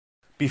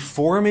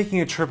Before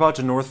making a trip out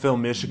to Northville,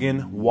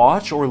 Michigan,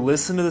 watch or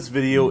listen to this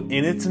video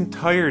in its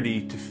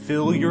entirety to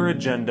fill your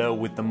agenda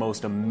with the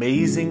most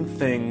amazing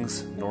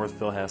things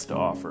Northville has to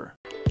offer.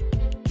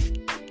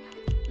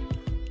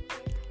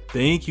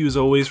 Thank you as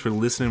always for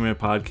listening to my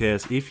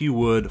podcast. If you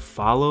would,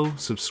 follow,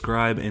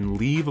 subscribe, and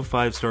leave a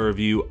 5-star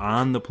review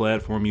on the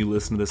platform you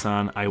listen to this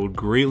on. I would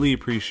greatly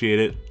appreciate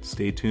it.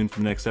 Stay tuned for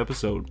the next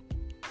episode.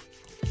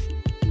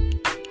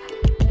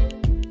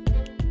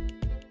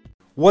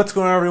 What's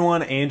going on,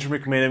 everyone? Andrew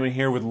McManaman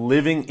here with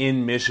Living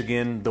in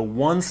Michigan, the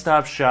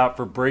one-stop shop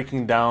for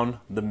breaking down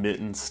the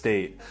Mitten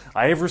State.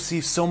 I have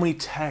received so many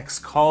texts,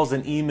 calls,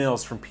 and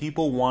emails from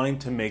people wanting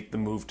to make the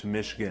move to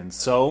Michigan,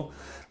 so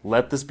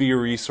let this be a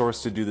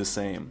resource to do the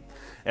same.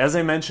 As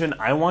I mentioned,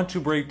 I want to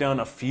break down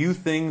a few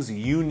things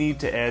you need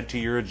to add to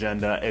your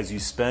agenda as you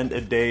spend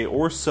a day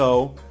or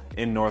so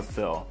in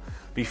Northville.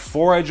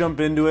 Before I jump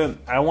into it,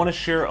 I want to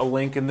share a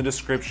link in the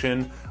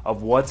description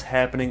of what's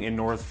happening in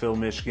Northville,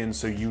 Michigan,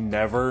 so you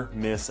never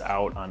miss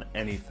out on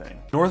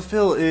anything.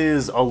 Northville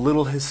is a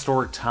little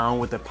historic town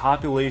with a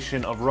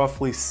population of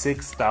roughly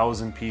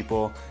 6,000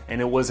 people,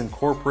 and it was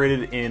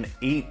incorporated in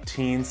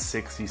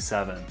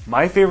 1867.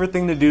 My favorite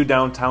thing to do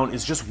downtown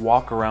is just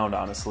walk around,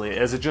 honestly,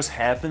 as it just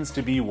happens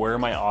to be where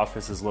my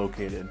office is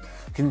located.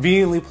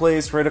 Conveniently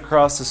placed right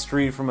across the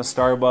street from a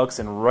Starbucks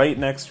and right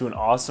next to an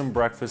awesome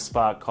breakfast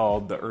spot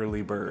called the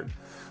Early Bird.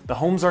 The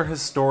homes are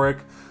historic,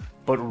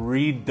 but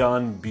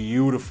redone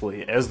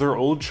beautifully, as their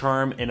old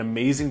charm and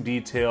amazing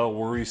detail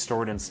were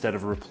restored instead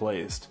of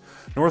replaced.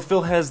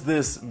 Northville has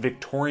this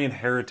Victorian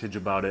heritage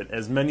about it,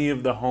 as many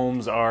of the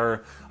homes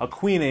are a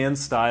Queen Anne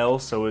style,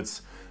 so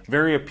it's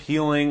very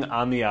appealing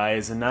on the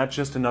eyes and not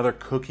just another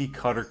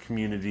cookie-cutter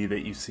community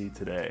that you see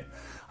today.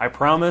 I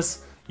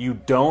promise you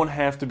don't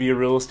have to be a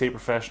real estate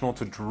professional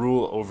to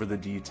drool over the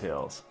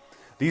details.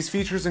 These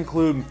features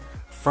include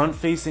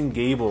front-facing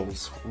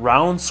gables,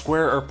 round,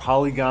 square, or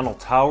polygonal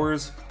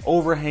towers,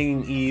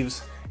 overhanging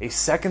eaves, a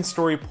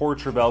second-story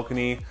porch or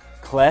balcony,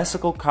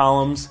 classical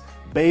columns,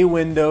 bay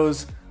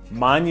windows,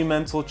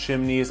 monumental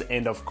chimneys,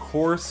 and of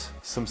course,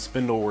 some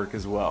spindle work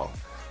as well.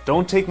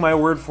 Don't take my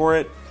word for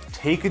it.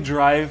 Take a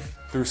drive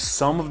through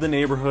some of the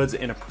neighborhoods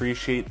and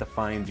appreciate the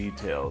fine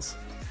details.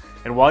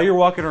 And while you're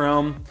walking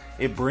around,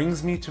 it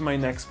brings me to my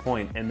next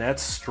point, and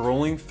that's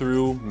strolling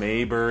through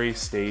Mayberry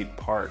State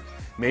Park.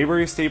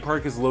 Mayberry State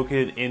Park is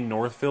located in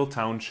Northville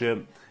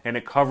Township, and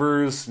it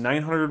covers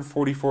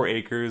 944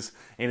 acres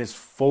and is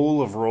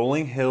full of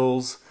rolling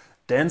hills,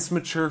 dense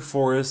mature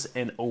forests,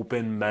 and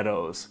open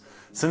meadows.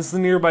 Since the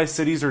nearby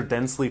cities are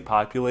densely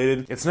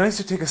populated, it's nice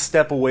to take a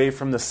step away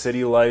from the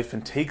city life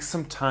and take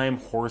some time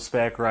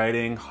horseback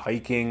riding,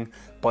 hiking,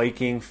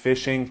 biking,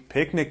 fishing,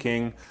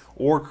 picnicking,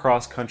 or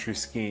cross-country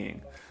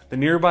skiing. The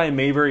nearby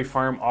Mayberry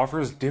Farm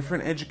offers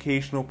different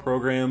educational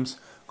programs,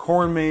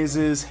 corn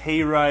mazes,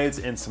 hay rides,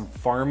 and some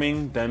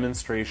farming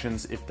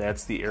demonstrations if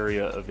that's the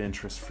area of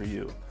interest for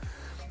you.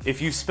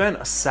 If you spent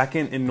a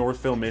second in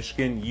Northville,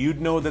 Michigan,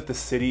 you'd know that the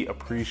city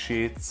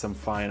appreciates some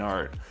fine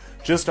art.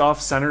 Just off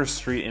Center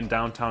Street in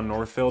downtown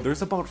Northville,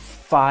 there's about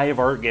 5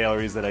 art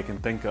galleries that I can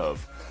think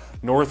of.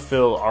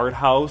 Northville Art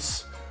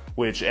House,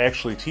 which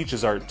actually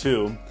teaches art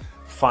too,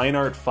 Fine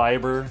Art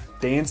Fiber,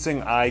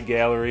 Dancing Eye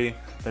Gallery,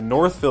 the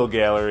Northville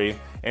Gallery,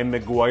 and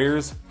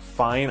McGuire's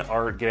Fine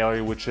Art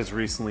Gallery, which has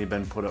recently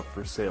been put up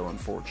for sale,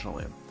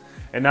 unfortunately.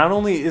 And not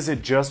only is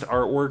it just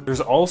artwork,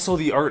 there's also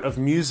the art of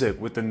music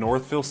with the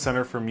Northville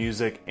Center for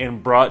Music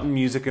and Broughton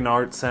Music and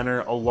Art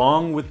Center,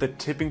 along with the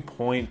Tipping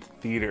Point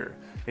Theater.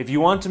 If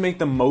you want to make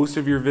the most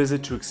of your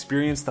visit to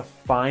experience the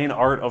fine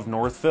art of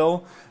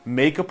Northville,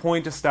 make a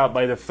point to stop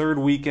by the third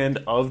weekend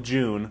of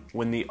June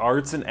when the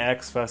Arts and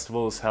Acts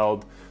Festival is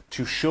held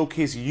to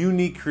showcase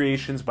unique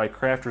creations by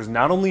crafters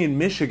not only in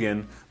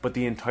Michigan, but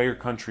the entire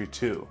country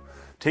too.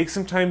 Take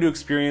some time to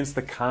experience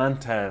the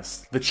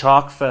contest, the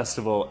Chalk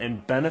Festival,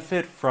 and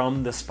benefit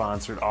from the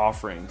sponsored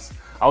offerings.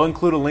 I'll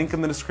include a link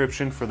in the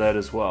description for that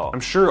as well. I'm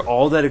sure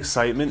all that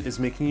excitement is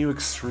making you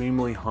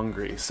extremely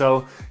hungry,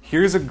 so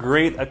here's a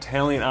great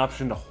Italian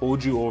option to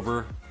hold you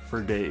over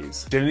for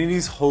days.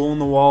 Genetti's Hole in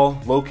the Wall,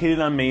 located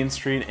on Main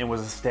Street and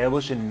was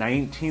established in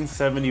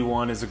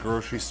 1971 as a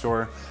grocery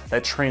store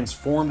that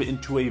transformed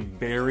into a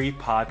very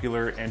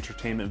popular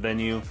entertainment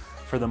venue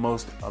for the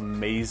most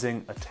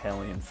amazing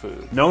Italian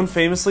food. Known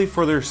famously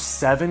for their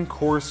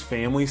 7-course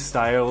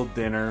family-style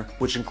dinner,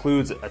 which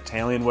includes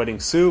Italian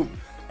wedding soup,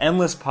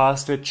 endless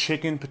pasta,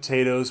 chicken,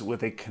 potatoes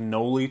with a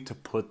cannoli to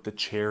put the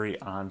cherry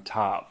on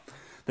top.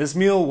 This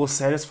meal will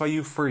satisfy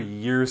you for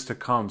years to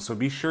come, so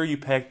be sure you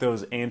pack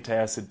those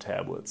antacid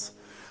tablets.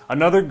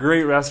 Another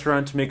great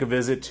restaurant to make a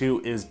visit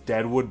to is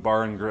Deadwood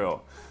Bar and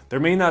Grill. There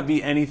may not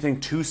be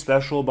anything too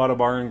special about a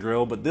bar and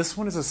grill, but this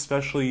one is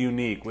especially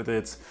unique with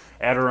its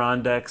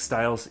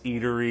Adirondack-style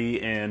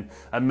eatery and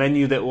a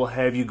menu that will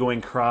have you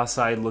going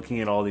cross-eyed looking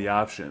at all the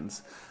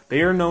options.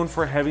 They are known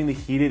for having the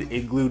heated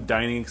igloo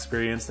dining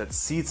experience that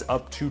seats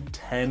up to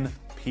 10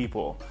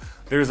 people.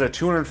 There's a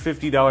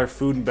 $250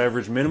 food and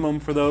beverage minimum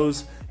for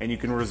those, and you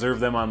can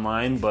reserve them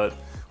online, but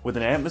With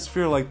an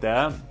atmosphere like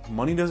that,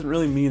 money doesn't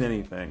really mean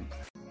anything.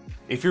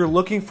 If you're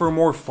looking for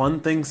more fun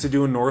things to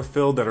do in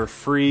Northville that are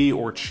free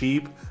or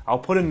cheap, I'll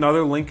put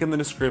another link in the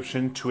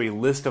description to a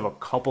list of a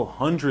couple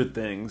hundred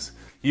things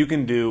you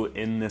can do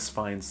in this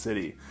fine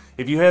city.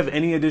 If you have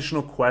any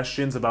additional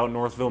questions about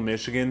Northville,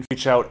 Michigan,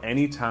 reach out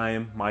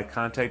anytime. My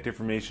contact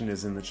information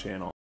is in the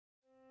channel.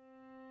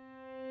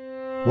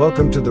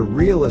 Welcome to the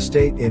Real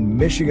Estate in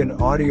Michigan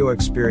Audio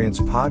Experience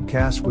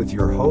podcast with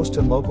your host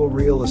and local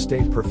real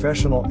estate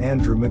professional,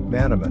 Andrew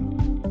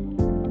McManaman.